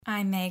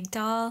I'm Meg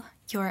Dahl,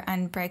 your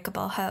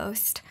unbreakable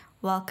host.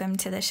 Welcome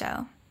to the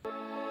show.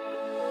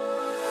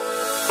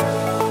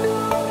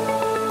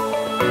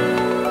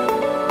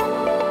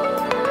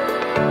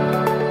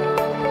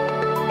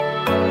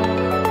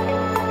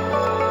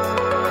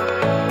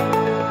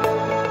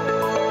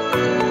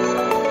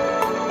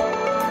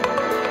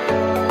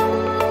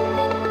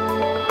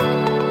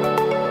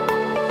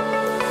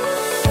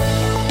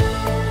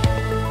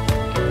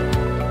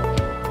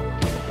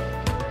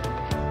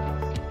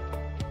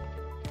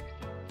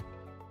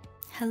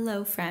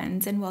 Hello,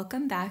 friends, and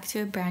welcome back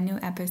to a brand new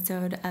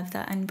episode of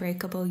the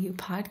Unbreakable You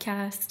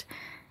podcast.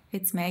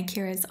 It's Meg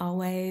here as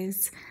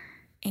always,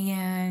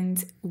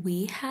 and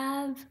we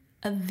have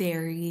a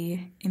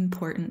very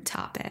important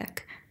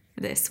topic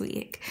this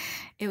week.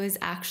 It was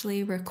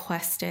actually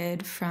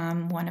requested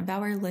from one of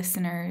our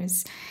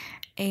listeners,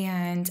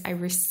 and I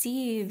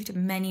received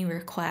many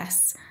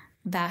requests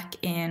back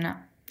in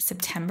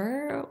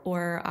September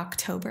or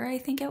October, I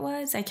think it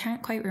was. I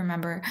can't quite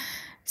remember.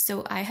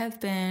 So I have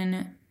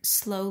been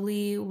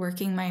slowly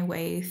working my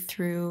way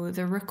through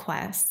the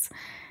requests,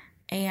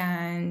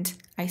 and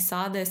I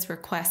saw this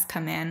request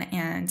come in,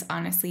 and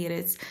honestly, it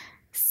is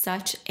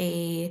such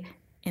a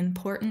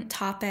important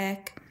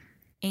topic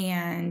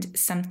and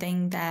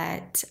something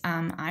that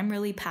I'm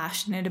really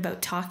passionate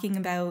about talking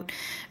about,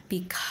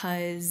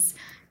 because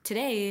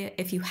today,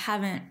 if you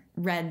haven't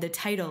read the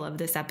title of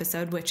this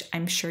episode, which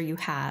I'm sure you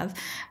have,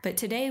 but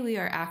today we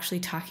are actually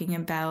talking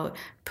about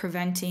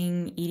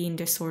preventing eating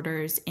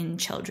disorders in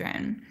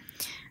children.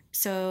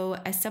 So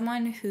as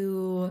someone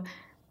who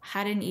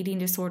had an eating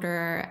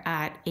disorder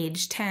at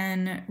age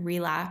 10,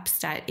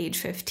 relapsed at age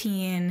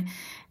 15,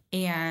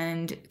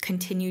 and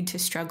continued to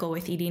struggle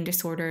with eating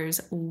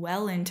disorders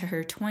well into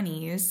her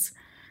 20s,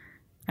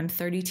 I'm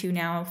 32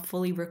 now,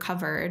 fully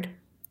recovered,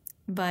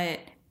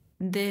 but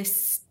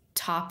this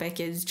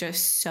topic is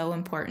just so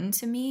important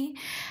to me.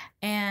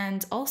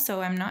 And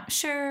also, I'm not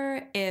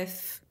sure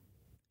if,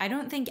 I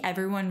don't think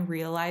everyone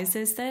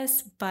realizes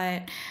this,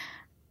 but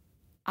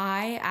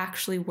I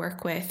actually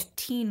work with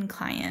teen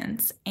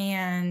clients,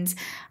 and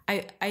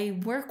I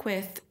work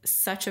with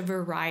such a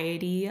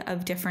variety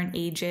of different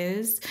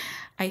ages.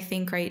 I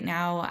think right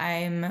now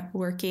I'm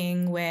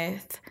working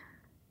with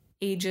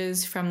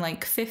ages from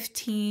like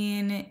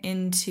 15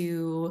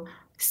 into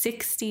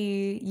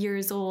 60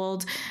 years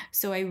old.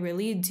 So I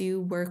really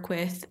do work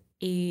with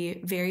a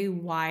very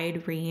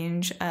wide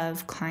range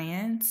of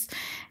clients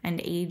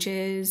and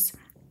ages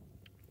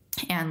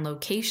and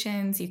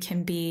locations. You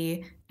can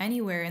be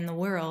anywhere in the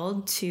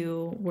world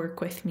to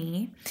work with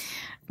me.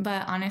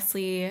 But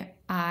honestly,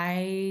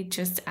 I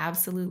just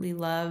absolutely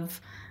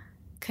love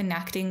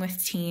connecting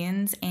with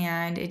teens,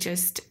 and it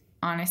just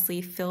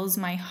honestly fills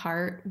my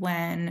heart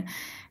when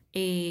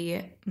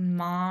a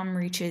mom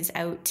reaches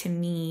out to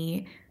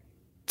me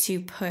to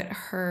put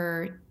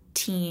her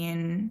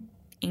teen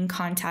in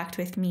contact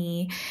with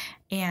me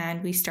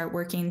and we start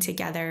working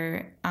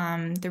together.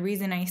 The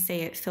reason I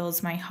say it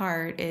fills my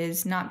heart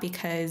is not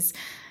because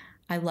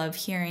I love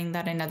hearing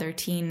that another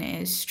teen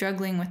is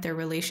struggling with their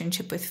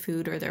relationship with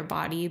food or their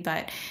body,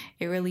 but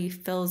it really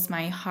fills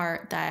my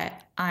heart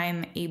that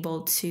I'm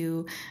able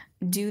to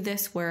do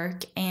this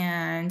work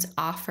and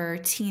offer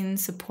teen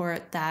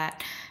support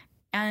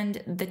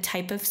and the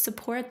type of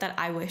support that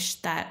I wish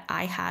that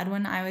I had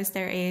when I was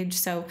their age.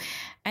 So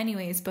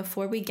anyways,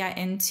 before we get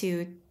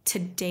into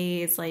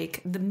today's,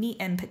 like the meat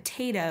and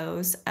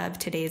potatoes of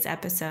today's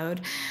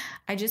episode,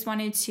 I just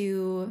wanted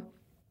to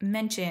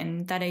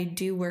mention that I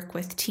do work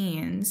with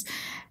teens.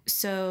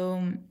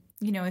 So,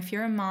 if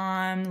you're a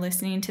mom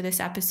listening to this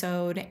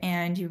episode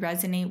and you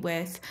resonate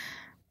with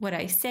what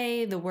I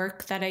say, the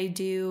work that I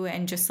do,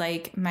 and just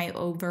like my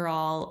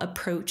overall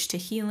approach to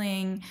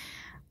healing,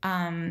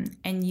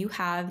 and you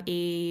have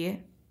a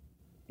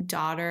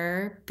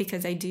daughter,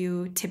 because I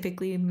do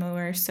typically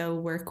more so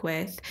work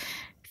with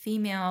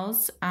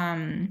females,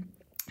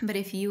 but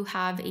if you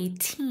have a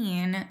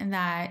teen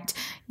that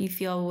you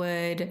feel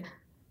would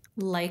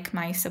like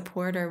my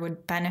support or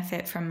would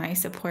benefit from my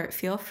support,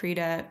 feel free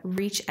to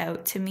reach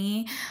out to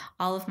me.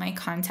 All of my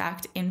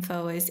contact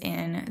info is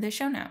in the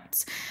show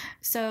notes.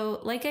 So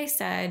like I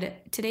said,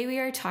 today we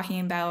are talking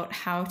about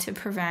how to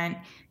prevent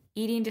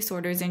eating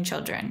disorders in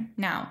children.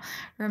 Now,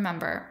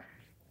 remember,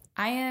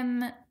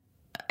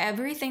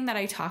 everything that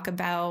I talk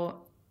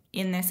about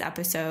in this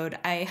episode,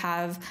 I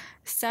have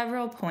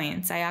several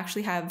points. I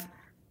actually have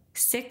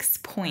 6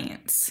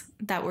 points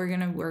that we're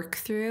going to work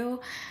through.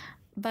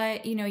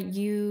 But,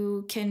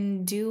 you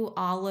can do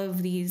all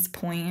of these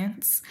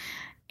points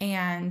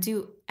and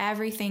do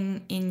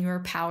everything in your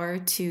power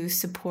to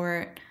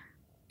support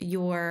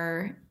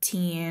your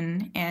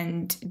teen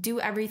and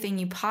do everything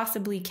you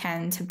possibly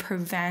can to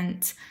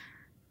prevent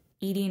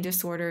eating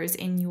disorders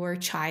in your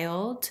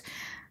child.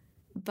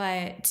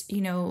 But,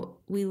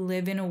 we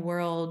live in a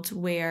world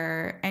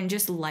where, and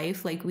just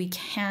life, like we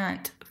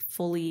can't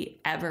fully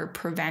ever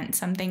prevent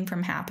something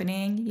from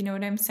happening. You know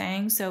what I'm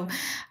saying? So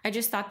I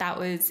just thought that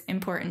was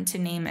important to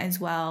name as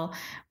well.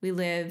 We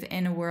live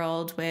in a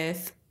world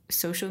with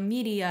social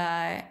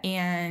media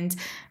and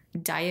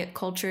diet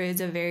culture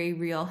is a very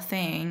real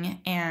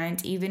thing.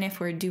 And even if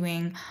we're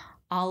doing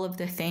all of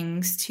the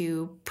things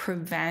to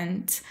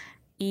prevent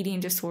eating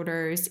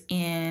disorders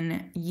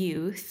in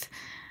youth,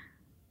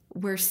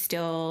 we're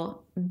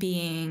still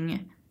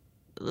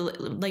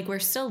we're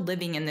still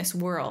living in this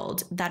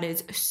world that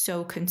is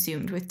so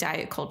consumed with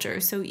diet culture.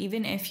 So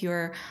even if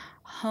your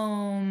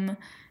home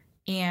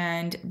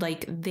and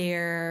like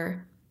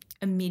their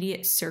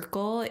immediate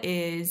circle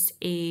is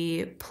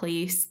a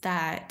place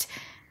that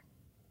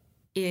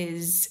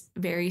is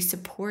very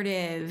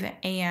supportive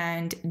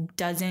and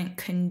doesn't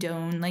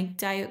condone like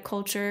diet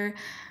culture,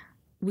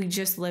 we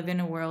just live in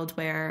a world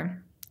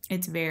where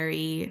it's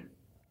very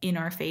in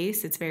our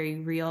face. It's very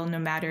real, no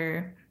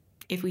matter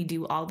if we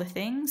do all the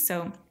things.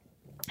 So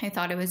I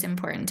thought it was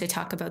important to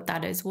talk about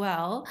that as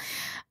well.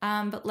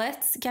 But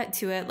let's get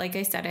to it. Like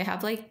I said, I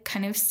have like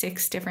kind of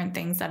 6 different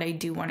things that I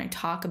do want to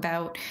talk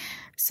about.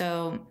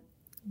 So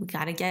we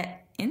got to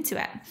get into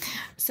it.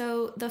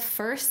 So the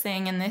first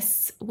thing, and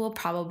this will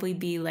probably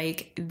be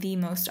like the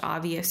most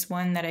obvious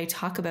one that I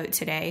talk about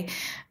today,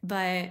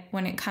 but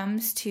when it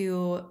comes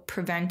to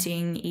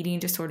preventing eating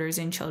disorders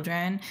in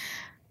children,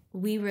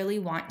 we really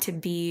want to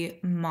be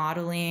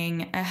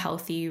modeling a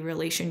healthy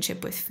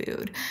relationship with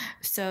food.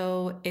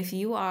 So if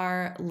you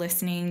are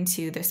listening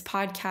to this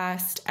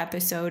podcast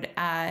episode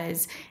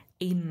as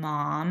a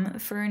mom,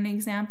 for an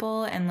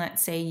example, and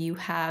let's say you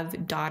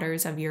have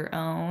daughters of your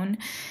own,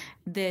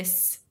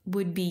 this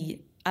would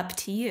be up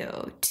to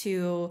you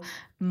to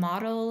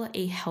model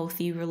a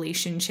healthy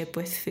relationship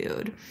with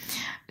food.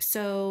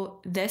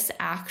 So this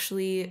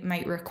actually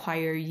might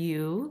require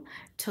you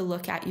to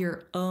look at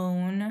your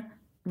own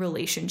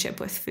relationship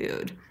with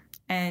food.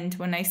 And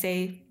when I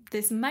say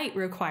this might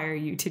require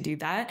you to do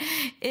that,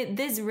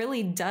 this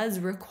really does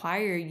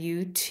require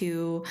you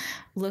to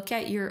look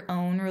at your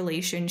own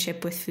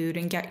relationship with food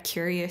and get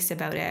curious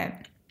about it.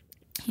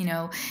 You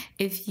know,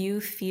 if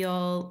you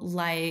feel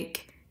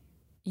like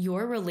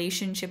your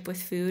relationship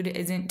with food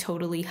isn't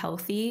totally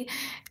healthy,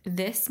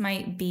 this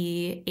might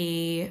be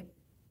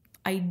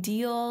a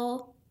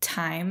ideal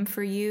time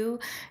for you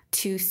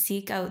to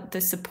seek out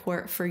the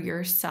support for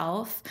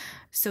yourself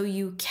so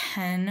you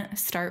can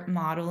start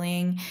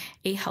modeling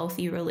a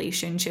healthy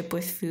relationship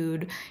with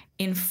food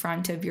in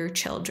front of your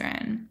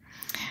children.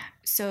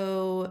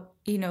 So,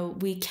 you know,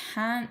 we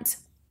can't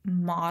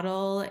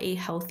model a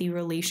healthy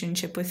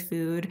relationship with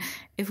food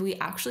if we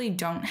actually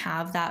don't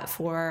have that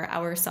for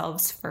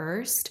ourselves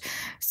first.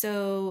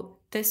 So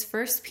this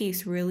first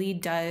piece really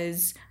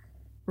does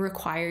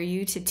require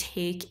you to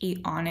take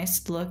an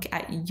honest look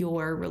at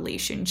your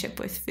relationship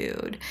with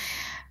food.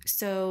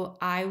 So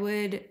I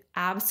would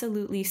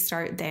absolutely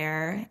start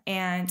there.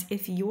 And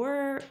if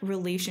your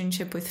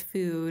relationship with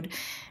food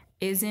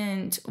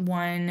isn't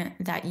one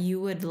that you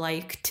would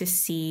like to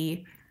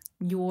see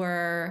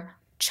your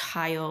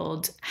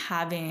child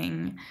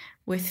having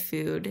with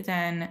food,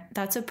 then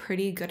that's a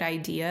pretty good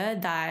idea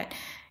that,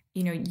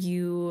 you know,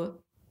 you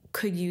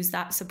could use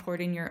that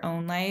support in your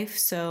own life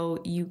so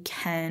you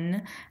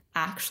can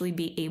actually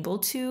be able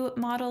to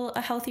model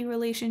a healthy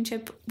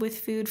relationship with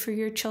food for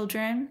your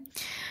children.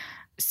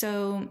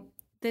 So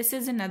this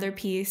is another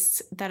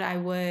piece that I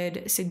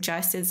would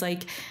suggest is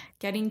like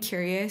getting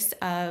curious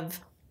of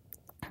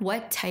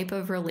what type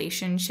of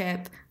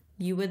relationship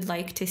you would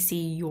like to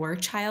see your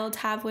child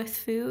have with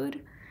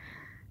food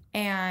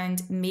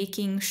and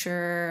making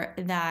sure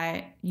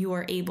that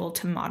you're able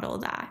to model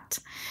that.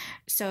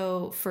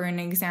 So for an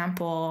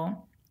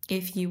example,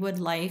 if you would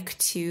like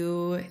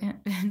to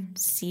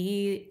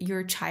see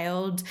your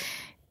child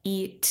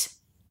eat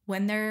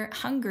when they're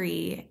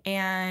hungry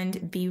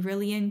and be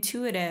really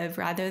intuitive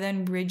rather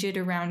than rigid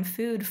around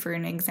food, for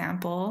an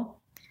example,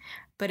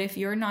 but if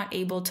you're not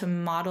able to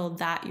model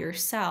that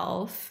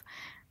yourself,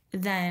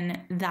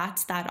 then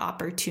that's that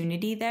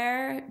opportunity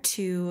there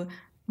to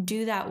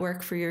do that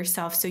work for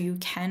yourself so you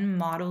can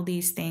model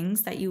these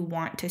things that you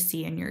want to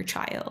see in your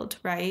child,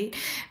 right?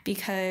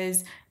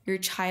 Because your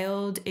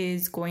child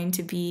is going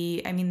to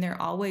be, I mean,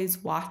 they're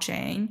always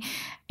watching,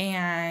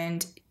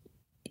 and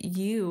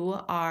you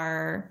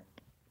are,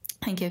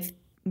 like, if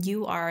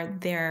you are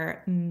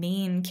their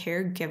main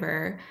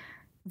caregiver,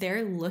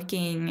 they're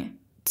looking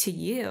to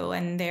you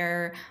and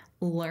they're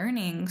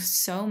learning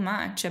so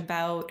much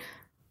about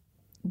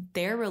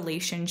their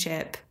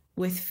relationship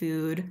with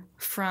food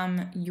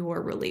from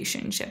your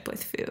relationship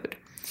with food.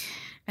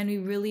 And we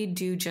really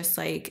do just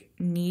like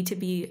need to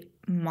be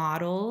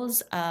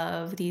models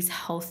of these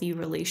healthy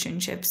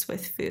relationships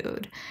with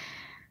food.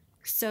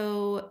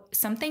 So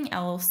something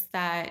else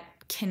that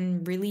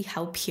can really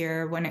help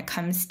here when it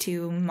comes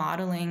to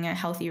modeling a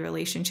healthy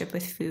relationship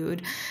with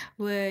food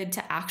would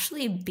to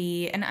actually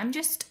be, and I'm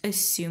just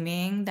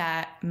assuming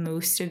that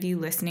most of you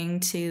listening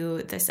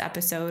to this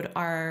episode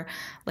are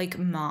like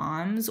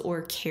moms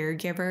or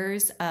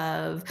caregivers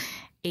of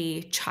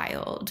a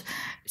child.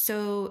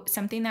 So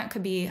something that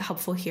could be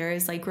helpful here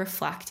is like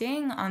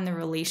reflecting on the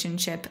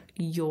relationship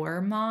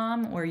your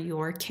mom or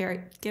your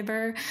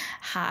caregiver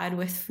had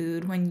with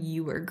food when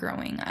you were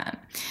growing up.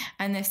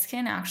 And this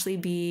can actually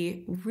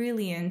be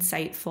really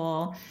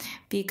insightful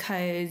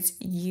because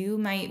you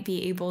might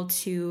be able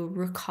to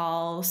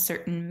recall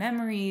certain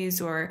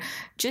memories or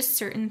just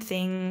certain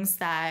things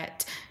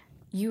that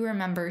you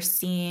remember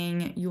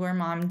seeing your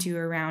mom do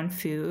around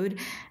food.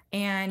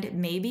 And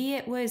maybe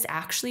it was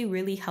actually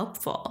really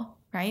helpful,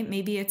 right?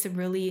 Maybe it's a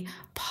really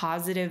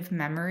positive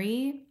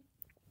memory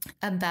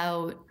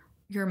about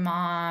your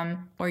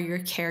mom or your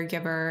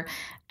caregiver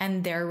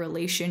and their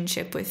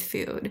relationship with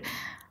food.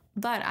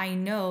 But I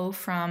know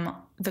from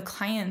the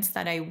clients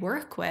that I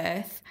work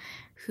with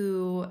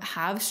who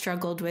have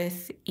struggled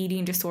with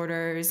eating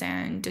disorders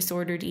and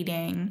disordered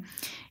eating,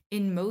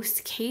 in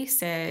most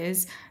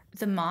cases,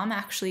 the mom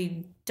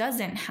actually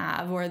doesn't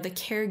have, or the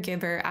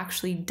caregiver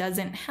actually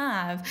doesn't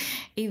have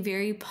a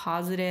very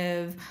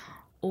positive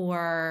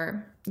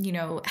or,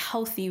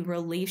 healthy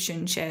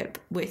relationship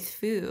with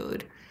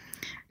food.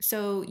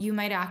 So you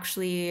might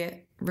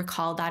actually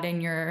recall that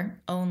in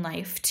your own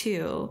life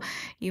too.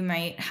 You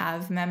might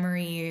have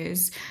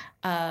memories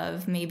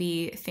of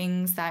maybe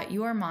things that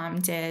your mom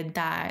did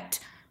that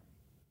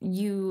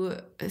you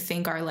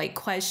think are like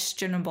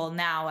questionable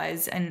now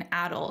as an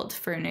adult,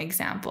 for an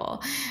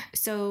example.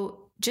 So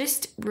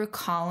just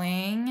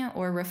recalling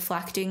or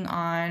reflecting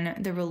on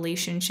the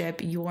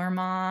relationship your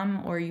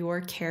mom or your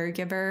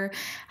caregiver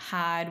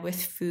had with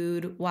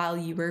food while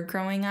you were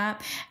growing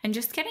up, and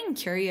just getting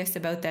curious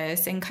about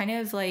this and kind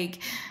of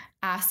like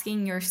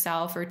asking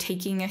yourself or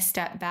taking a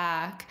step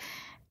back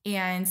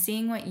and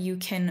seeing what you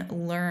can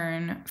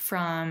learn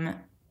from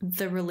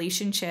the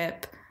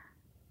relationship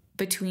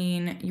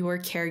between your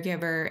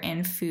caregiver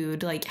and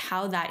food, like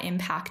how that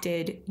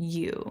impacted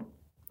you,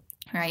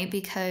 right?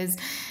 Because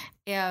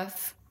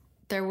if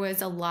there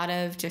was a lot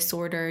of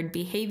disordered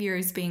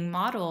behaviors being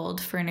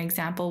modeled, for an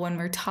example, when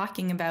we're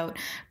talking about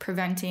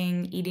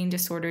preventing eating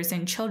disorders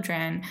in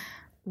children,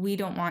 we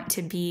don't want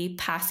to be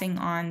passing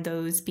on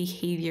those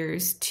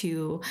behaviors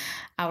to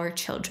our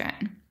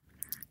children.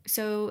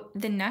 So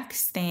the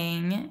next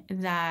thing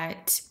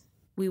that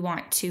we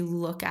want to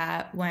look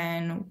at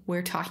when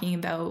we're talking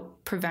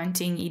about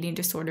preventing eating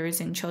disorders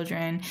in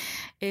children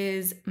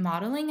is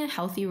modeling a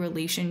healthy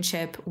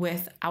relationship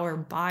with our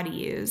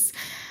bodies.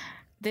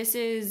 This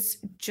is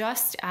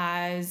just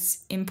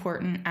as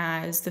important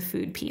as the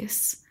food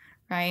piece,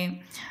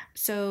 right?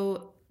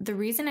 So the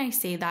reason I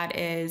say that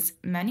is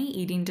many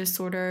eating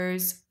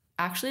disorders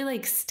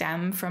actually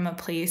stem from a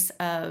place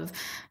of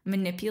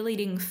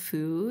manipulating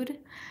food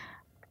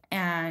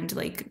and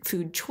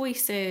food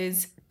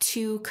choices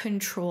to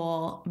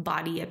control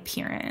body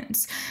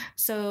appearance.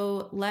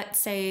 So let's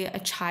say a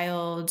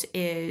child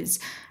is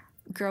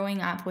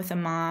growing up with a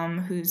mom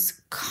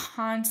who's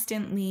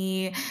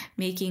constantly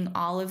making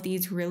all of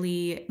these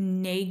really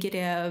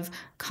negative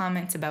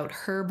comments about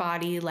her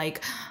body,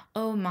 like,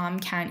 oh, mom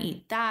can't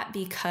eat that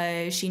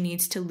because she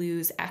needs to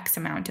lose X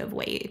amount of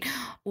weight,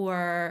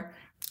 or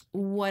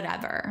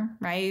whatever,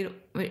 right?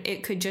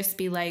 It could just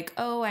be like,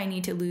 oh, I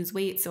need to lose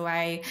weight so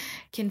I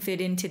can fit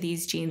into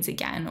these jeans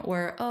again,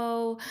 or,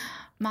 oh,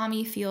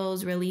 mommy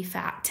feels really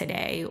fat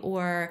today,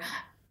 or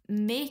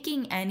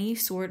making any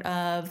sort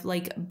of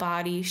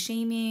body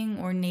shaming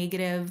or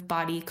negative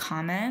body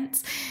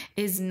comments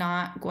is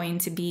not going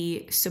to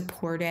be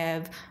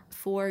supportive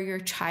for your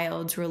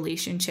child's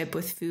relationship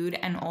with food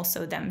and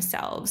also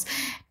themselves.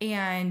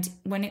 And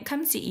when it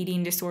comes to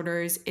eating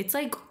disorders, it's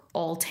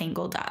all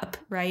tangled up,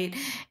 right?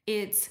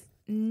 It's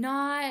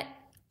not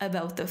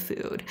about the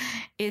food.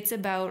 It's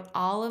about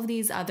all of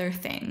these other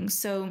things.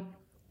 So,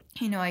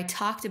 I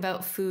talked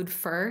about food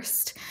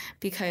first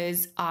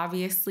because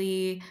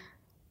obviously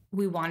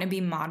we want to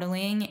be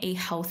modeling a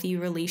healthy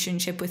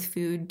relationship with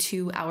food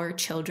to our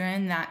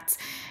children. That's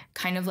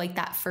kind of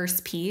that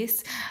first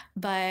piece.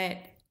 But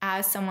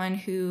as someone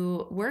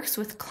who works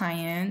with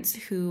clients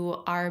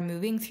who are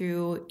moving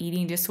through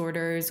eating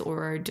disorders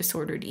or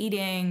disordered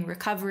eating,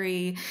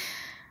 recovery,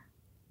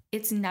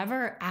 it's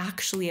never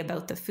actually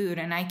about the food.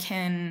 And I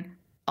can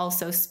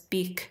also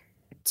speak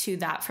to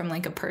that from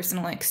a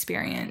personal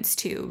experience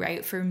too,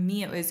 right? For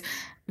me, it was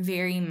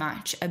very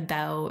much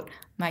about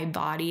my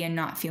body and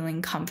not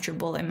feeling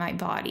comfortable in my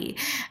body.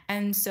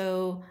 And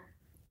so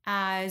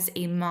as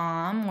a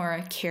mom or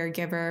a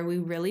caregiver, we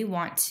really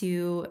want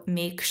to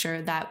make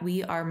sure that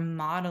we are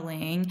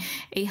modeling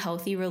a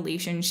healthy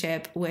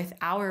relationship with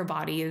our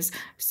bodies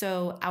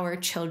so our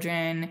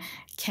children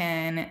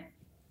can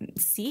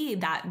see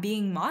that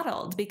being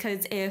modeled.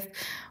 Because if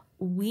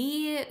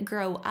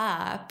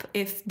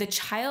the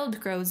child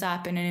grows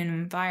up in an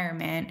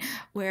environment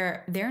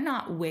where they're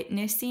not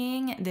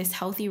witnessing this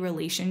healthy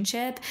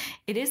relationship,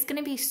 it is going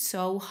to be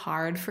so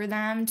hard for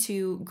them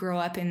to grow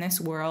up in this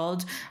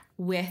world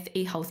with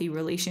a healthy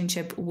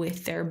relationship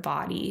with their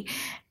body.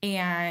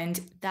 And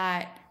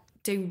that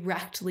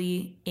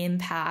directly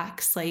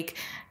impacts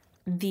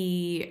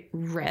the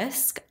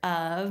risk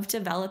of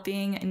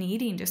developing an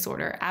eating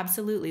disorder.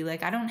 Absolutely.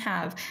 Like, I don't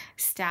have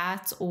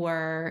stats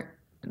or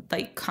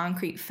like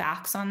concrete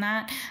facts on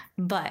that,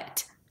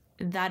 but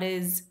that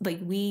is like,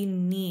 we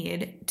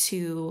need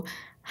to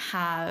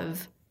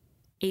have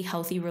a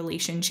healthy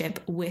relationship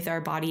with our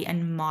body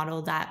and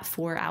model that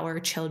for our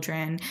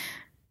children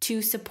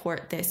to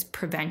support this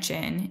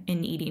prevention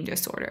in eating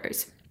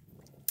disorders.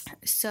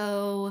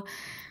 So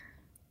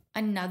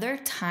another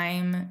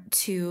time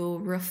to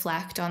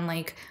reflect on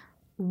like,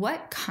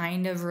 what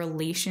kind of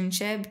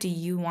relationship do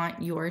you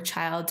want your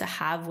child to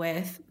have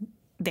with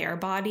their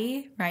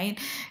body, right?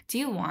 Do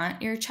you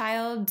want your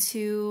child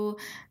to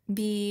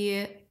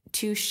be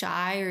too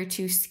shy or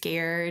too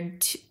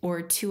scared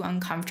or too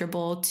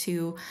uncomfortable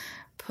to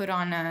put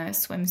on a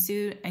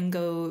swimsuit and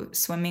go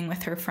swimming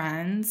with her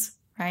friends,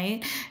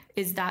 right?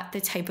 Is that the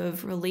type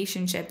of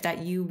relationship that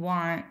you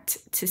want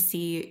to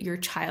see your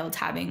child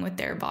having with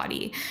their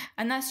body?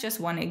 And that's just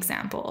one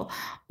example.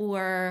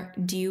 Or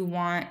do you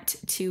want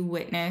to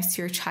witness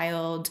your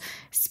child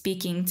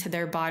speaking to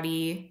their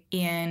body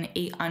in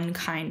an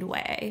unkind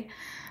way,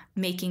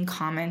 making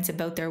comments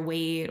about their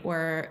weight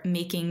or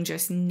making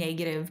just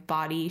negative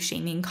body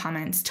shaming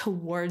comments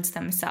towards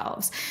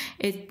themselves?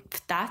 If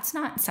that's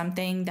not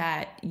something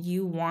that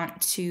you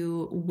want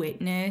to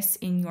witness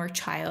in your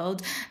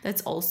child,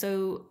 that's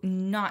also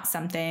not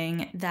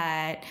something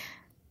that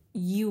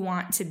you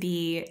want to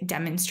be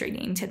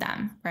demonstrating to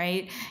them,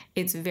 right?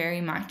 It's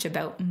very much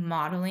about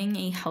modeling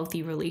a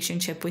healthy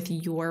relationship with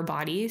your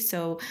body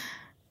so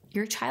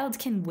your child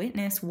can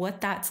witness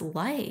what that's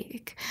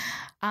like.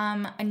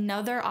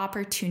 Another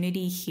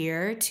opportunity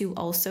here to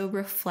also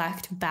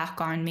reflect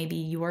back on maybe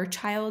your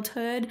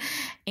childhood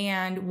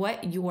and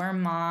what your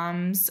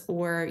mom's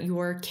or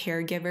your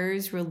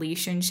caregiver's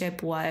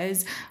relationship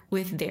was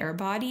with their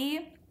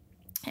body.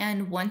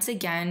 And once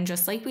again,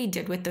 just like we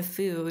did with the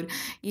food,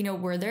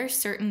 were there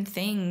certain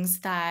things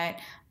that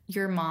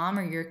your mom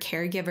or your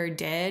caregiver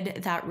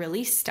did that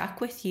really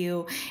stuck with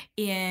you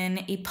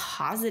in a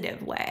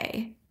positive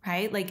way?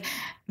 Right? Like,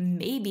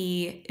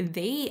 maybe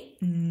they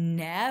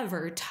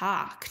never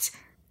talked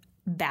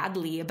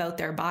badly about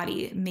their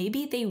body.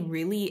 Maybe they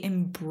really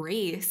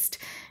embraced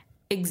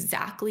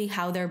exactly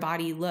how their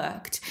body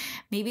looked.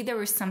 Maybe there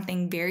was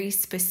something very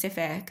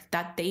specific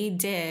that they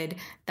did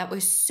that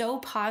was so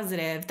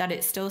positive that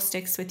it still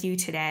sticks with you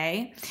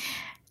today.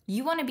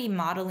 You want to be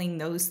modeling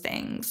those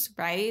things,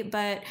 right?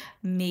 But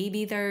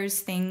maybe there's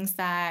things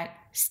that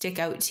stick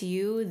out to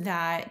you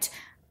that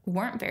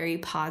weren't very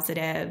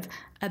positive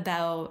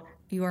about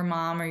your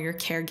mom or your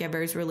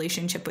caregiver's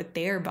relationship with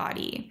their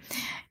body.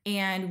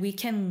 And we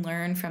can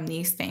learn from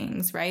these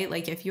things, right?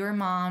 Like, if your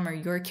mom or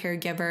your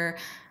caregiver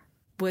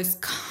was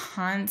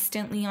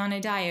constantly on a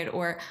diet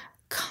or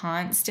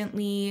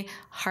constantly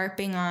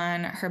harping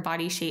on her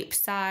body shape,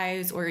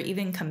 size, or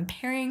even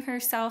comparing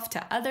herself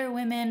to other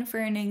women, for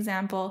an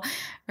example,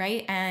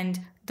 right? And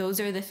those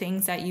are the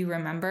things that you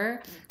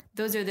remember.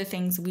 Those are the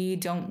things we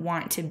don't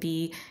want to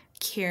be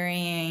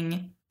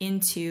carrying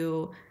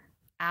into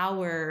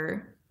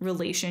our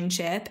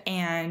relationship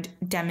and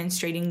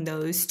demonstrating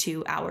those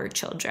to our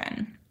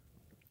children.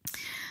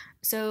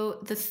 So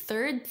the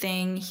third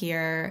thing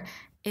here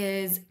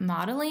is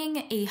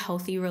modeling a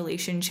healthy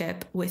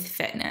relationship with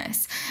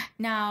fitness.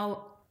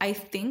 Now, I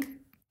think,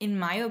 in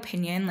my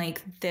opinion,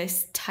 like,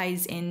 this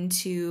ties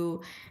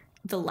into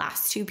the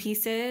last two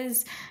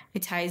pieces.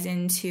 It ties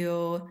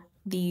into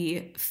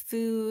the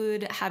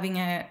food, having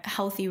a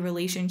healthy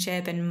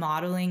relationship and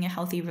modeling a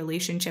healthy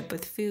relationship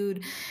with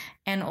food,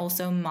 and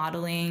also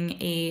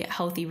modeling a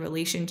healthy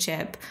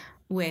relationship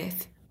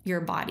with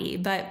your body.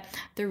 But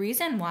the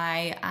reason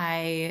why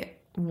I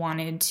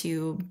wanted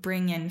to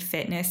bring in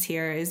fitness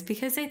here is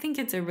because I think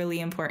it's a really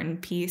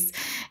important piece,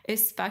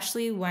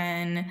 especially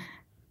when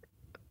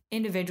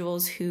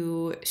individuals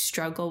who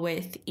struggle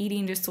with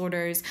eating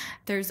disorders,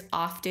 there's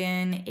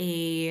often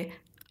a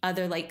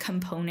other like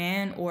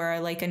component or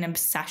like an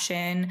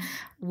obsession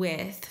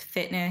with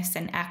fitness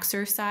and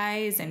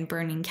exercise and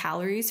burning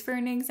calories, for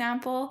an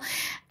example.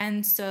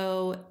 And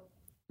so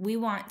we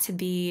want to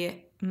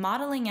be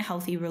modeling a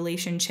healthy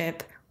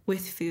relationship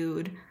with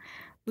food.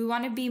 We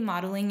want to be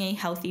modeling a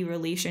healthy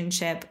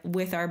relationship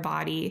with our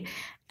body.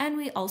 And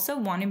we also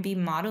want to be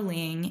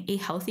modeling a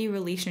healthy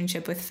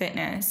relationship with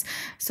fitness.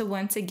 So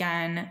once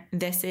again,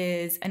 this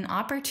is an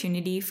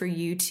opportunity for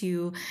you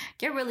to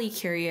get really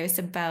curious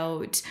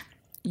about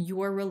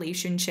your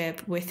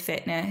relationship with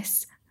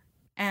fitness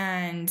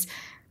and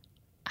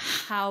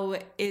how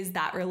is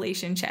that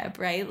relationship,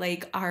 right?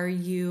 Like, are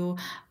you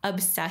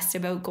obsessed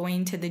about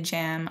going to the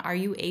gym? Are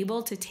you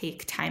able to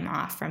take time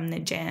off from the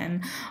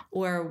gym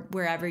or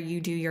wherever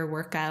you do your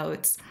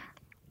workouts?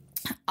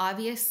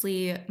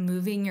 Obviously,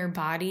 moving your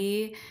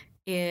body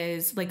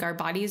is like, our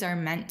bodies are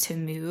meant to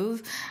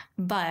move,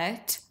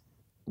 but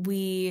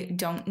we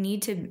don't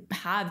need to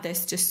have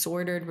this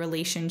disordered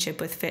relationship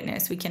with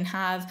fitness. We can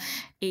have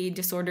a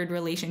disordered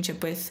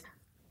relationship with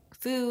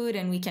food,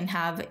 and we can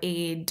have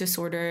a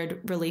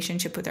disordered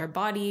relationship with our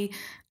body,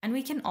 and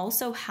we can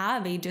also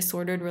have a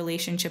disordered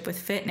relationship with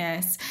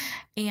fitness.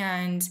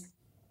 And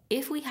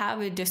if we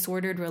have a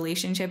disordered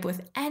relationship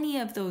with any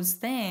of those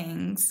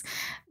things,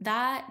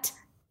 that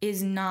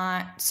is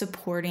not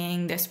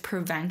supporting this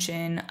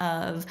prevention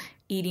of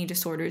eating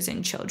disorders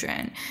in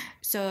children.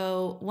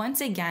 So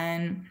once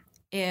again,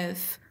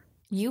 if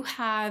you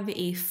have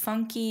a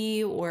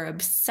funky or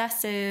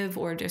obsessive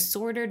or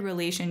disordered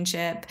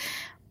relationship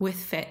with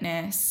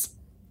fitness,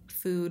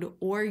 food,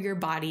 or your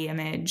body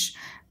image,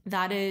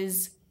 that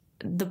is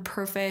the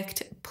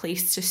perfect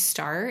place to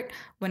start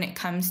when it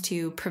comes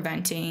to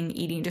preventing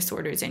eating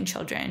disorders in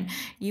children.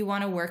 You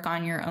want to work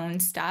on your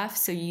own stuff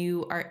so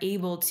you are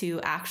able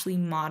to actually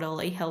model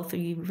a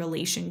healthy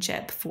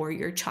relationship for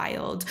your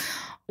child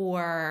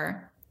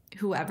or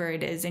whoever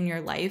it is in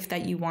your life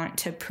that you want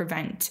to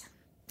prevent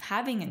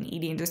having an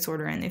eating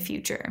disorder in the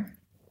future.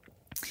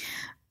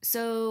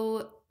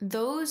 So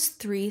those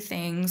three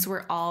things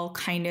were all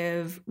kind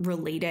of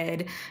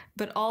related,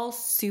 but all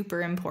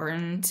super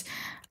important.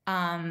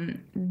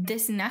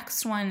 This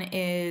next one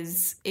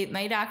it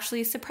might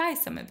actually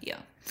surprise some of you.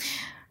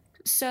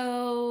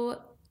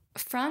 So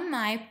from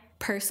my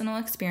personal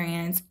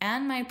experience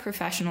and my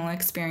professional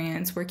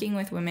experience working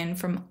with women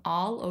from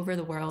all over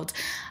the world,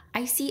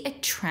 I see a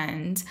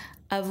trend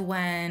of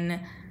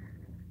when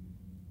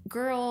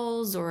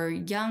girls or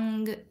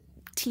young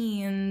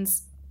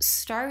teens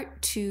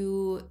start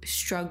to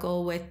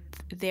struggle with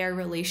their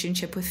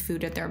relationship with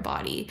food at their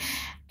body.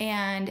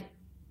 And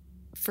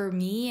for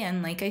me,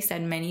 and like I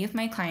said, many of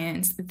my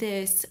clients,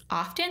 this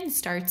often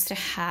starts to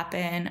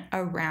happen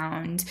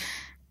around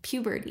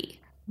puberty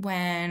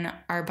when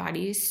our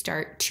bodies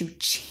start to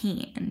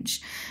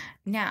change.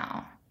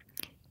 Now,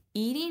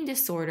 eating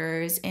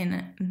disorders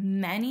in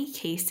many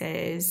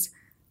cases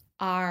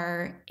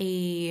are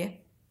a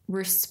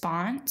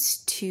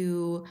response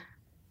to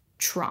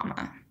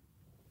trauma.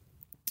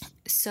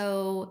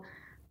 So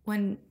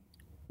when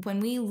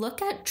we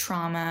look at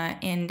trauma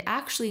and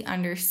actually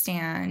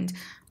understand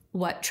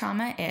what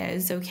trauma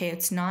is, okay,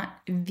 it's not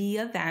the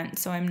event.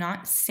 So I'm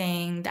not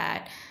saying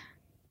that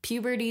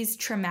puberty is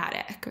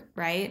traumatic,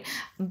 right?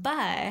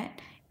 But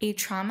a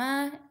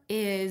trauma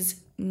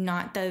is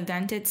not the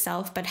event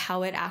itself, but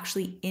how it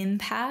actually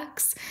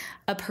impacts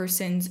a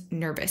person's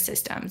nervous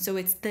system. So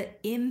it's the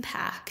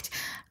impact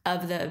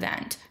of the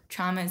event.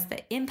 Trauma is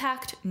the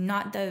impact,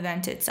 not the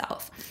event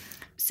itself.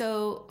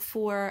 So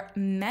for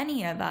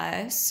many of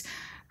us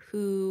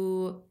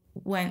who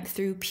went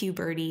through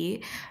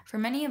puberty, for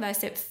many of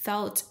us, it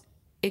felt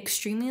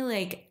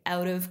extremely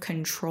out of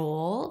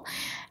control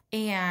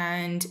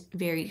and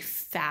very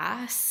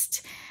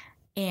fast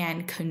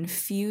and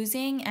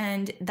confusing.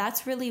 And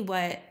that's really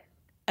what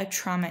a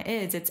trauma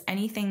is. It's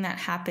anything that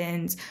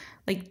happens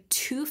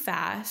too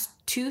fast,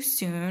 too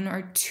soon,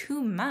 or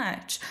too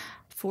much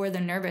for the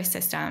nervous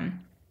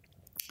system.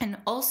 And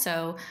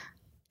also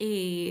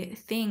a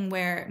thing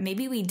where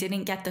maybe we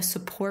didn't get the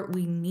support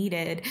we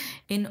needed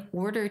in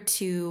order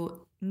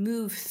to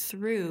move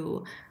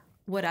through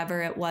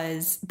whatever it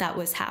was that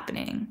was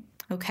happening.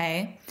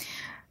 Okay.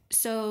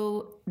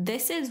 So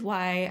this is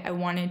why I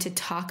wanted to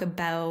talk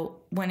about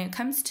when it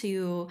comes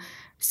to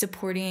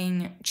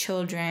supporting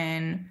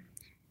children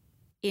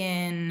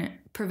in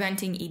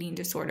preventing eating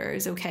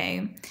disorders.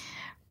 Okay.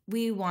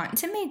 We want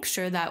to make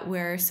sure that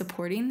we're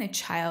supporting the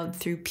child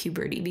through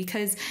puberty,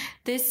 because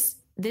this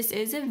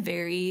is a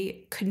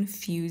very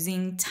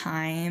confusing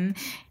time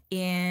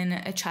in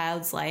a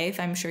child's life.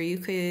 I'm sure you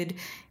could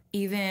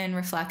even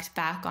reflect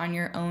back on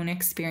your own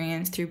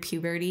experience through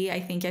puberty. I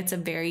think it's a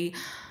very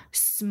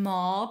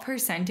small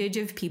percentage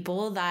of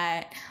people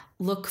that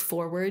look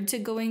forward to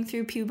going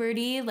through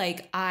puberty.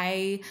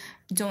 I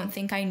don't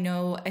think I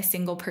know a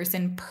single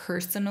person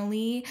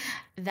personally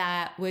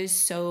that was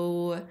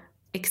so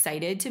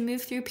excited to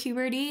move through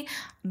puberty,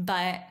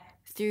 but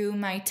through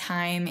my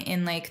time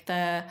in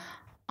the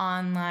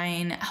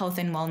online health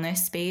and wellness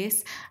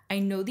space, I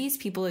know these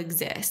people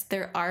exist.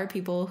 There are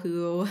people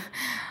who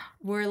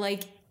were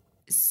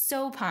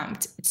so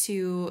pumped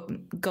to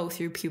go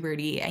through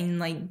puberty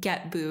and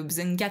get boobs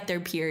and get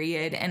their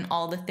period and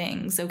all the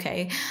things.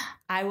 Okay.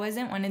 I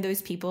wasn't one of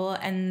those people,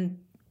 and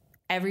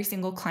every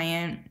single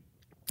client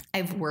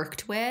I've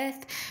worked with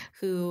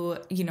who,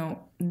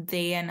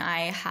 they and I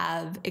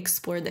have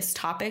explored this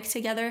topic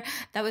together,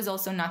 that was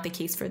also not the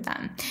case for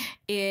them.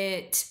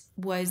 It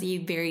was a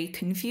very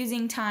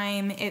confusing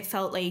time. It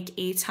felt like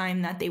a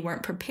time that they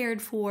weren't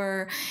prepared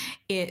for.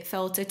 It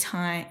felt a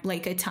time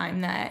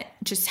that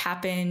just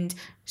happened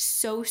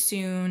so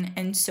soon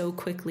and so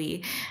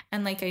quickly.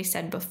 And like I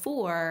said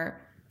before,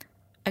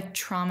 a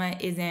trauma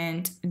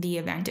isn't the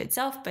event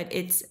itself, but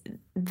it's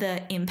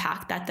the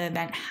impact that the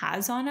event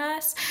has on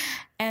us.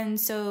 And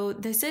so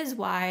this is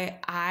why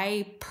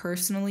I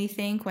personally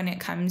think when it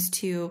comes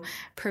to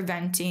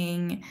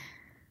preventing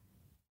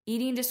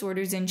eating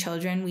disorders in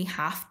children, we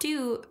have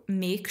to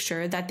make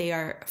sure that they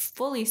are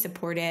fully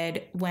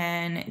supported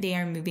when they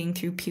are moving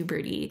through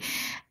puberty.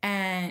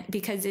 And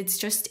because it's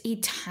just a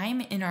time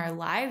in our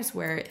lives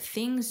where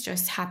things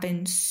just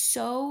happen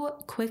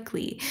so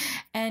quickly.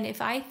 And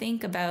if I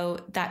think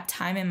about that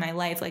time in my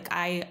life, like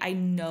I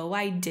know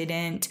I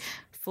didn't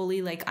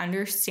fully like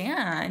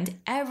understand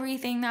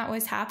everything that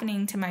was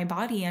happening to my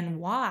body and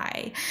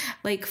why.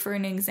 Like, for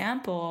an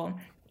example,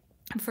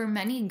 for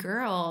many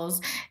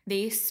girls,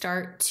 they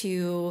start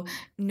to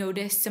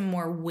notice some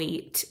more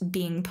weight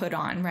being put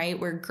on, right?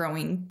 We're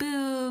growing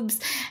boobs,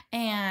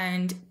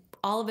 and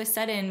all of a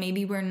sudden,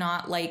 maybe we're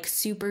not like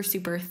super,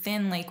 super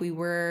thin like we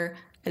were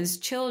as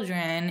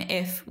children,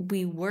 if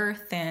we were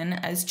thin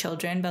as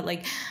children, but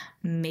like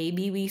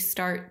maybe we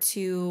start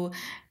to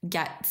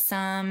get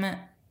some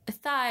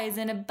thighs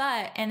and a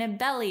butt and a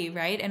belly,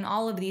 right? And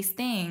all of these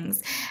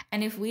things.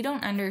 And if we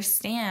don't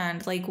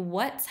understand like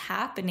what's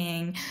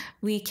happening,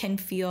 we can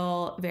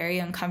feel very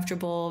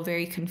uncomfortable,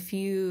 very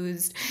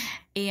confused,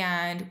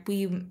 and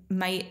we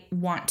might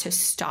want to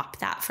stop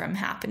that from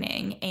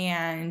happening.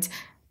 And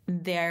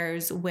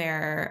there's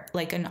where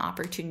like an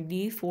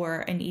opportunity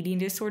for an eating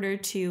disorder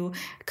to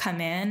come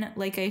in.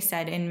 Like I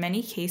said, in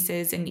many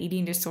cases, an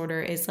eating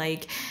disorder is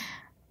like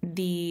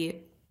the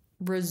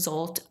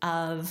result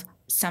of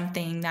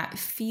something that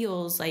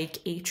feels like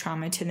a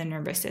trauma to the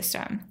nervous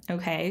system.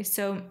 Okay.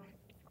 So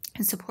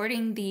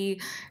supporting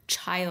the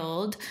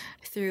child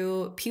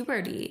through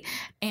puberty,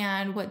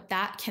 and what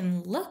that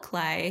can look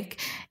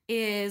like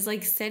is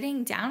like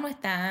sitting down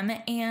with them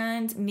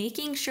and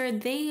making sure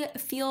they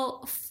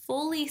feel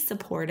fully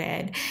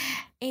supported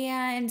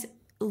and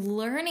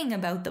learning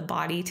about the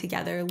body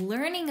together,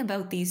 learning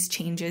about these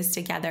changes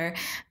together,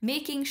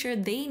 making sure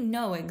they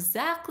know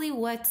exactly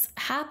what's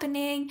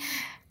happening,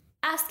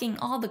 asking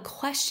all the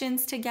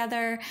questions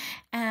together.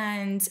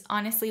 And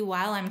honestly,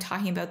 while I'm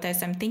talking about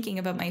this, I'm thinking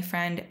about my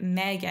friend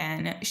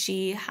Megan.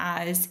 She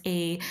has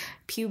a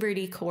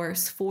puberty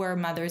course for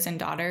mothers and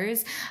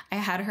daughters. I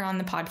had her on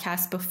the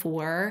podcast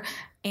before,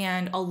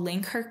 and I'll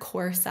link her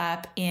course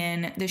up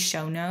in the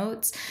show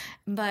notes.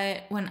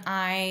 But when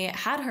I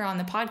had her on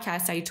the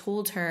podcast, I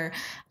told her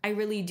I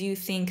really do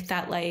think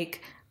that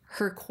like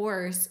her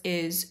course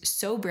is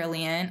so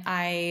brilliant.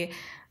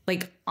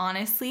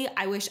 Honestly,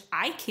 I wish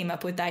I came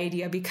up with the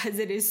idea because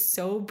it is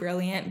so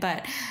brilliant,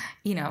 but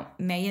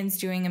Megan's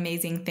doing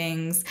amazing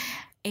things.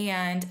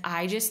 And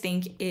I just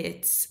think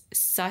it's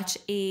such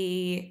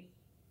a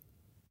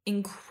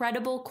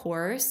incredible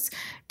course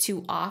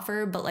to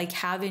offer, but like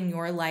have in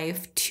your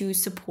life to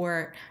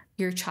support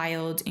your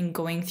child in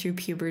going through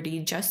puberty,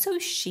 just so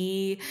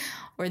she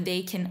or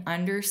they can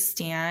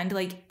understand.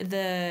 Like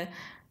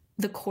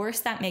the course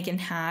that Megan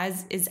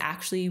has is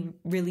actually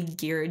really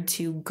geared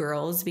to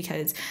girls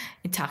because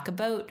they talk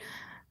about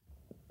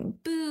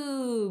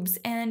boobs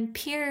and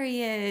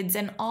periods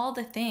and all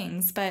the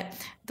things, but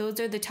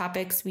those are the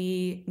topics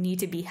we need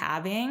to be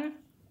having.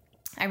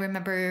 I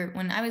remember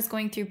when I was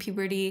going through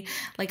puberty,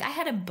 like I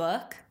had a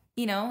book,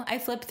 I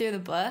flipped through the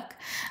book,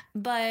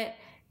 but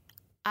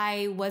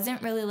I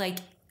wasn't really like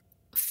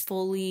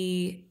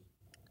fully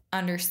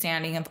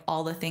understanding of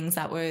all the things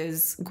that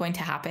was going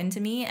to happen to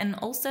me. And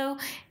also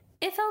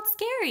it felt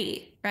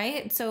scary,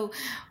 right? So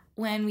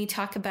when we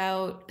talk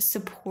about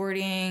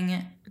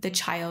supporting the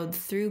child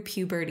through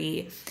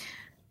puberty,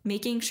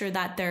 making sure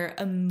that their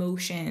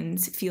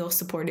emotions feel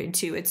supported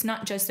too. It's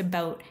not just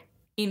about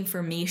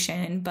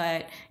information,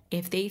 but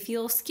if they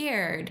feel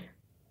scared,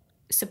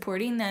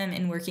 supporting them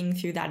and working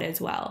through that as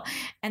well.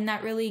 And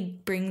that really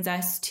brings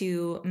us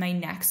to my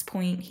next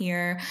point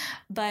here,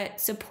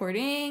 but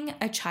supporting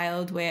a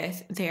child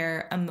with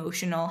their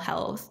emotional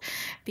health,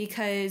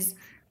 because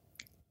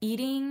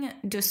eating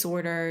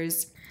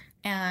disorders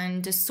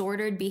and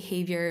disordered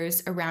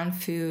behaviors around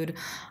food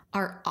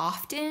are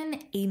often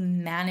a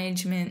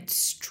management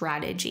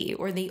strategy,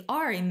 or they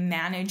are a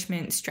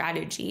management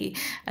strategy,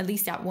 at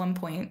least at one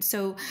point.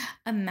 So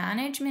a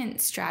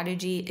management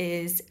strategy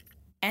is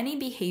any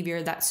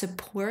behavior that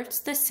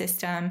supports the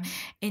system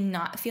in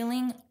not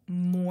feeling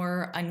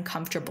more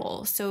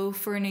uncomfortable. So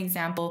for an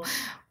example,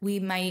 we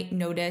might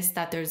notice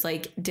that there's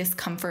like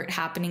discomfort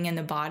happening in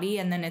the body,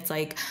 and then it's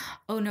like,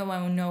 oh no,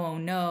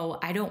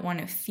 I don't want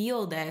to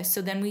feel this.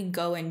 So then we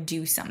go and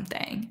do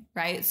something,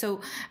 right?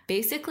 So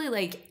basically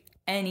like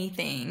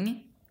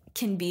anything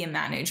can be a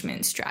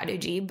management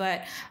strategy,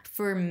 but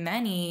for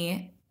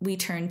many, we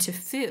turn to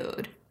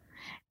food,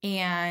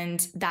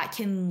 and that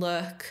can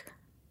look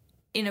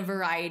in a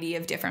variety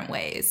of different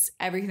ways,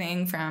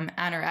 everything from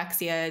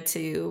anorexia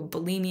to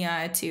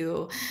bulimia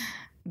to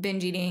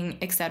binge eating,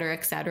 et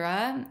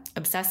cetera,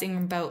 obsessing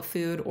about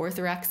food,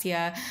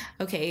 orthorexia.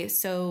 Okay,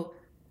 so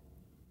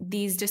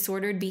these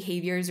disordered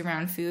behaviors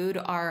around food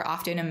are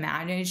often a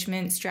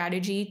management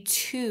strategy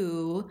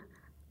to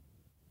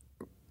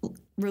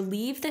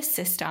relieve the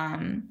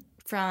system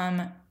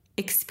from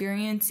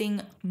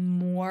experiencing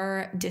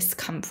more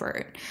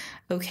discomfort.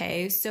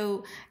 Okay,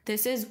 so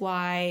this is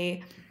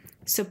why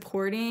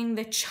supporting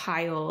the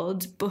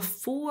child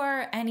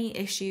before any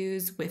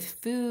issues with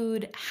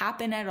food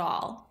happen at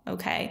all,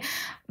 okay?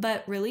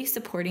 But really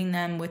supporting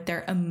them with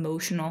their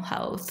emotional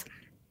health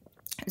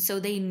so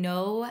they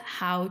know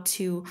how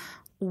to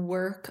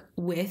work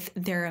with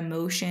their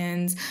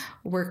emotions,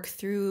 work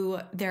through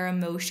their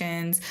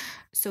emotions,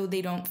 so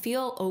they don't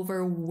feel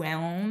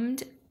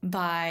overwhelmed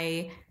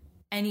by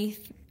any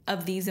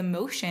of these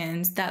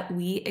emotions that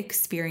we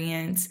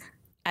experience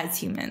as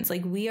humans.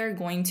 Like, we are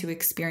going to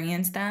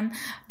experience them,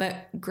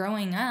 but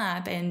growing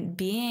up and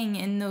being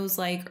in those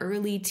like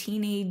early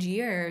teenage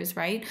years,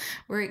 right?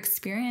 We're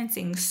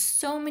experiencing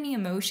so many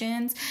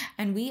emotions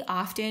and we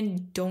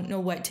often don't know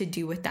what to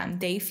do with them.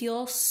 They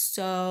feel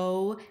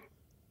so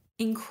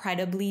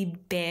incredibly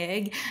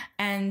big.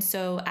 And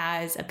so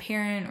as a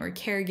parent or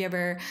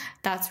caregiver,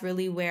 that's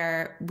really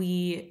where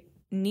we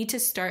need to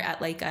start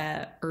at like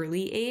a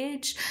early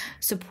age,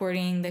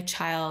 supporting the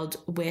child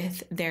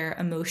with their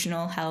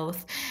emotional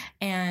health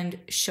and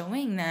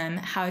showing them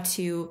how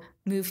to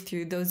move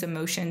through those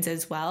emotions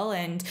as well.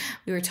 And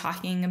we were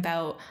talking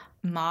about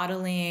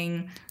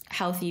modeling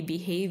healthy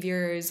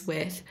behaviors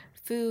with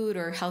food,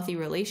 or healthy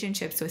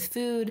relationships with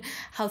food,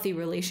 healthy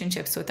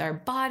relationships with our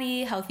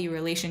body, healthy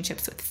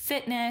relationships with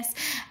fitness.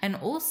 And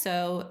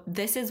also,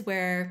 this is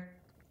where,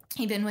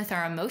 even with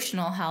our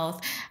emotional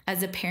health,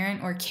 as a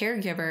parent or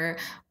caregiver,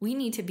 we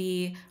need to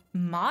be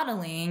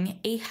modeling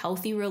a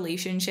healthy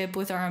relationship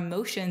with our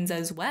emotions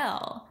as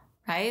well,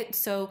 right?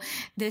 So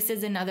this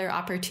is another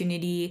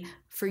opportunity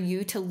for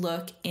you to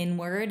look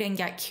inward and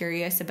get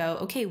curious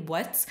about, okay,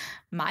 what's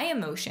my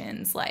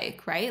emotions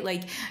like, right?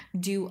 Like,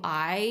 do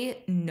I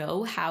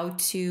know how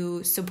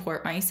to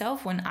support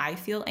myself when I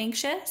feel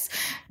anxious?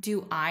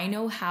 Do I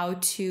know how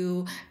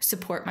to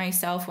support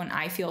myself when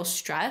I feel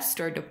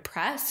stressed or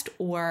depressed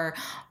or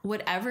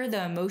whatever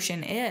the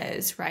emotion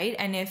is, right?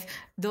 And if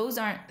those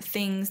aren't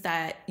things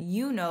that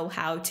you know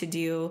how to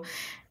do,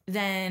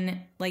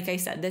 then, like I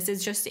said, this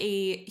is just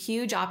a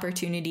huge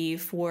opportunity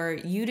for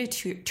you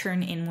to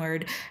turn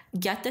inward,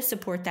 get the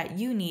support that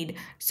you need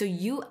so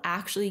you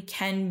actually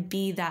can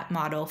be that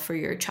model for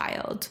your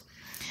child.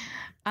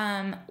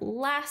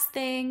 Last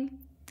thing,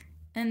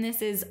 and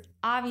this is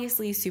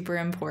obviously super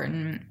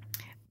important,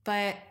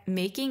 but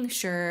making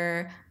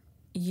sure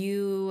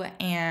you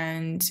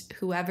and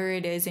whoever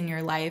it is in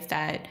your life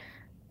that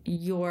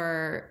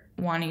you're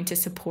wanting to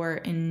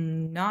support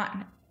in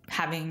not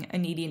having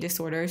an eating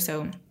disorder,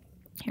 so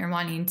you're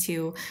wanting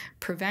to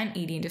prevent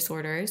eating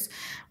disorders,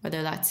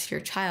 whether that's your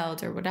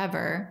child or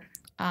whatever,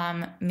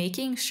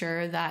 making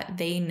sure that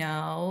they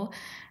know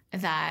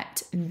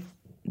that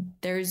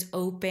there's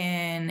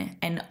open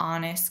and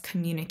honest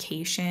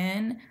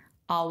communication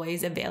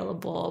always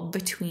available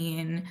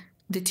between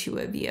the two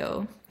of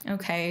you,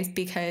 okay?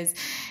 Because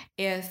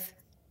if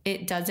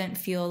it doesn't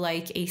feel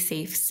like a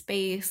safe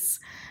space,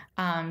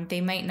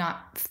 they might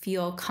not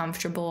feel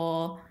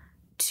comfortable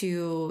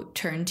to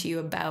turn to you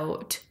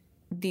about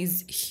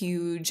these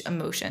huge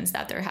emotions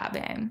that they're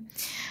having.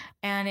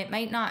 And it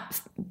might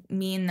not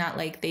mean that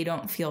like they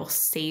don't feel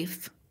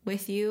safe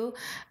with you,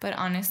 but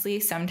honestly,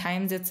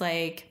 sometimes it's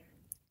like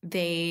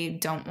they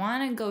don't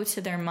want to go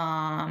to their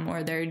mom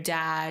or their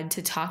dad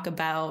to talk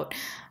about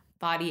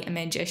body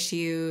image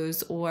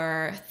issues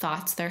or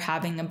thoughts they're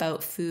having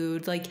about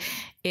food. Like,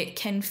 it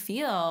can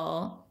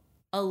feel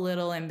a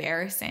little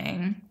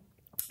embarrassing.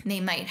 They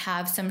might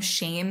have some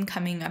shame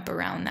coming up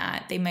around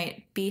that. They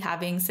might be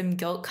having some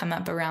guilt come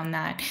up around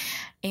that.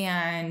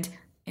 And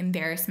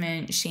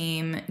embarrassment,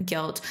 shame,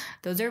 guilt,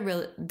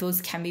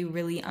 those can be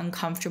really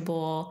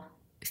uncomfortable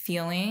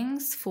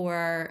feelings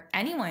for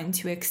anyone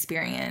to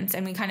experience.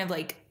 And we kind of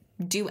like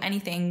do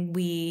anything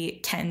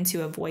we can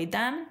to avoid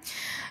them.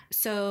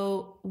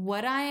 So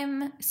what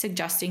I'm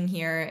suggesting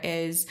here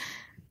is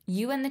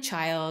you and the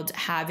child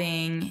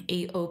having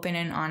an open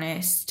and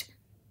honest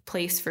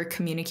place for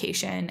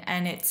communication.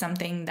 And it's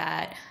something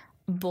that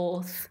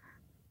both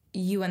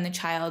you and the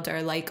child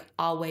are like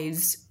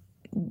always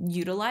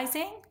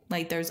utilizing.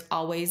 Like, there's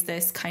always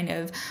this kind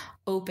of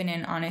open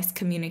and honest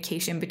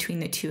communication between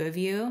the two of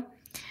you,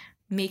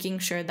 making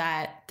sure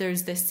that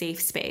there's this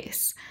safe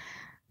space.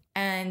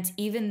 And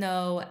even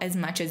though as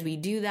much as we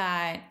do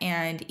that,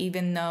 and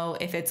even though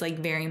if it's like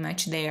very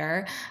much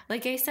there,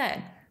 like I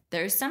said,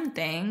 there's some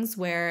things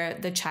where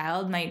the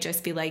child might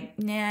just be like,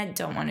 nah,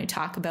 don't want to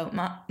talk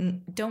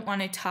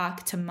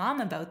to mom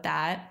about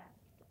that.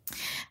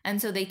 And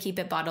so they keep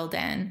it bottled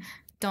in.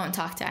 Don't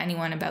talk to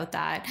anyone about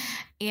that.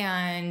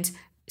 And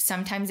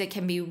sometimes it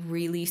can be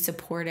really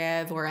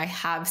supportive, or I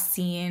have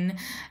seen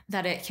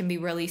that it can be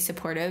really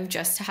supportive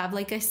just to have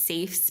like a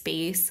safe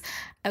space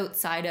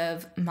outside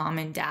of mom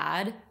and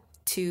dad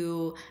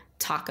to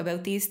talk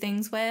about these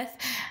things with.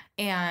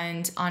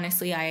 And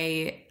honestly,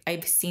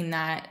 I've seen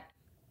that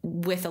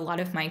with a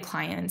lot of my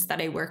clients that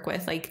I work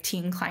with, like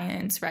teen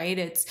clients, right?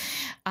 It's,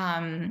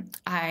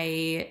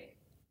 I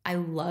I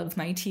love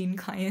my teen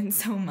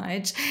clients so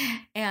much.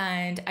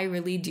 And I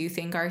really do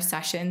think our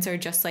sessions are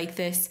just like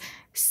this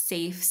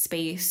safe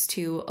space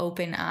to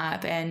open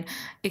up and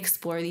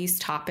explore these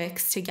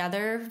topics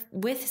together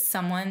with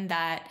someone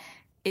that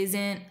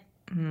isn't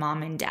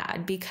mom and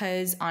dad,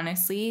 because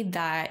honestly,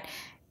 that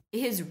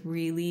is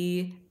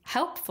really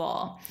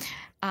helpful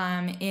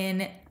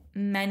in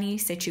many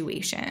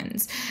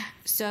situations.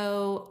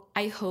 So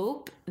I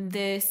hope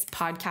this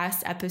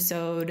podcast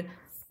episode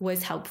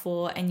was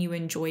helpful and you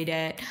enjoyed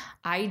it.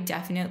 I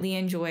definitely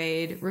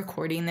enjoyed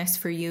recording this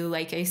for you.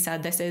 Like I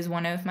said, this is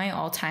one of my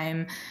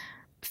all-time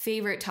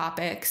favorite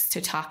topics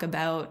to talk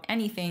about,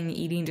 anything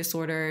eating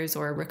disorders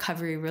or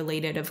recovery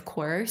related, of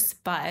course.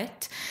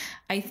 But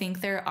I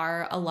think there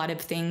are a lot of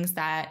things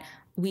that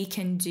we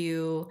can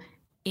do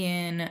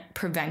in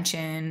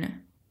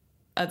prevention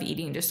of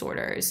eating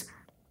disorders.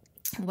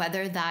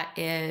 Whether that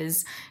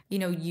is,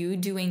 you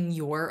doing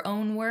your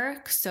own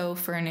work. So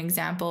for an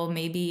example,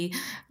 maybe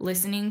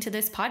listening to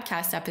this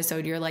podcast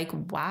episode, you're like,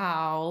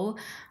 wow,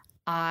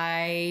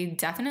 I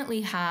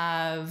definitely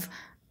have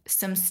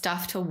some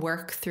stuff to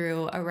work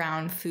through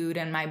around food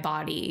and my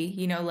body,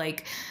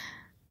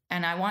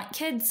 and I want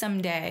kids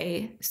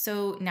someday.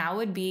 So now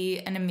would be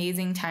an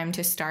amazing time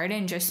to start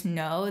and just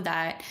know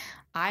that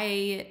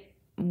I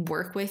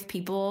work with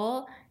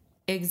people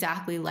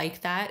exactly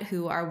like that,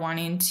 who are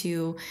wanting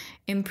to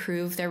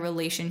improve their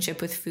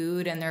relationship with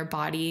food and their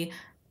body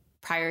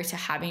prior to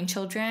having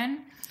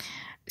children.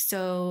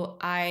 So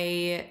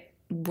I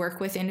work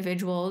with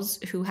individuals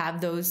who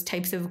have those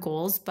types of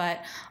goals,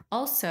 but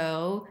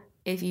also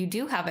if you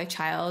do have a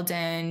child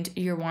and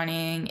you're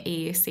wanting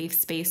a safe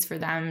space for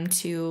them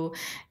to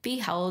be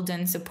held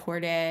and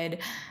supported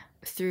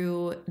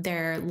through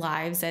their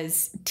lives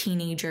as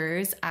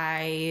teenagers,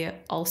 I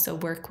also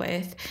work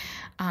with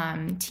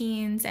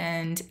teens.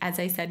 And as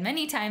I said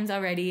many times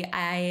already,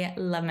 I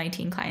love my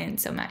teen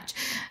clients so much.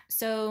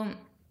 So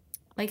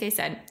like I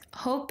said,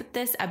 hope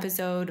this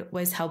episode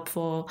was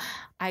helpful.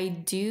 I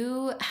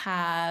do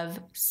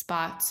have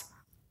spots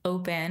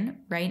open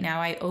right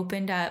now. I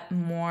opened up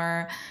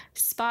more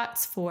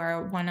spots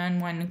for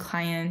one-on-one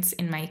clients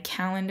in my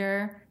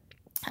calendar.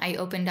 I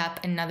opened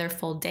up another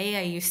full day.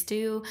 I used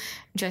to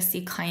just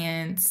see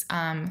clients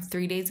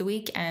 3 days a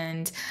week,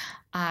 and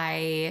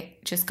I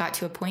just got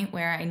to a point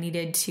where I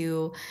needed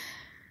to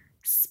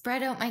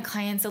spread out my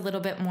clients a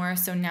little bit more.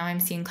 So now I'm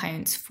seeing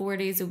clients 4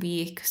 days a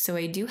week. So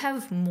I do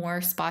have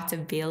more spots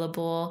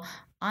available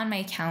on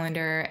my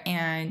calendar.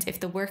 And if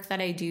the work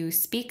that I do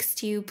speaks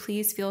to you,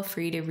 please feel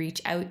free to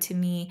reach out to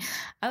me.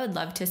 I would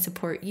love to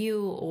support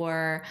you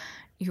or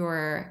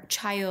your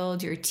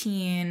child, your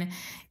teen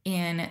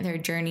in their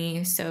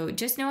journey. So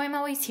just know I'm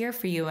always here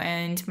for you.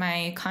 And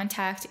my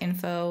contact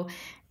info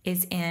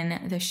is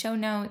in the show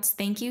notes.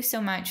 Thank you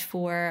so much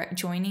for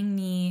joining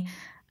me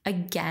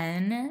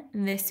again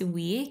this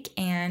week.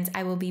 And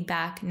I will be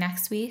back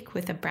next week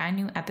with a brand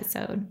new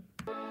episode.